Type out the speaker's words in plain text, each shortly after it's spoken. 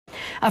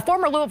A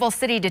former Louisville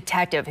City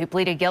detective who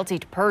pleaded guilty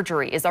to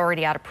perjury is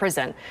already out of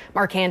prison.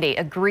 Mark Handy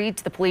agreed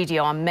to the plea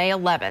deal on May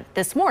 11th.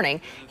 This morning,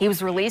 he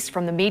was released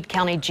from the Meade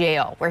County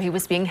Jail, where he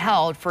was being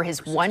held for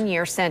his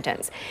one-year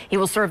sentence. He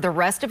will serve the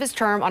rest of his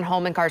term on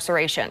home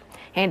incarceration.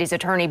 Handy's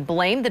attorney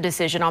blamed the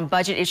decision on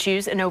budget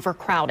issues and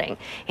overcrowding.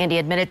 Handy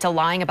admitted to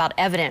lying about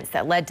evidence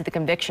that led to the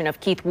conviction of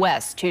Keith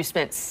West, who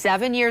spent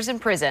 7 years in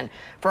prison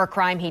for a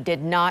crime he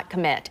did not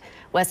commit.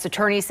 West's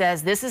attorney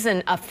says this is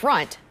an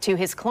affront to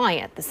his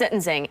client, the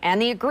sentencing,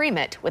 and the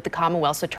agreement with the Commonwealth's attorney.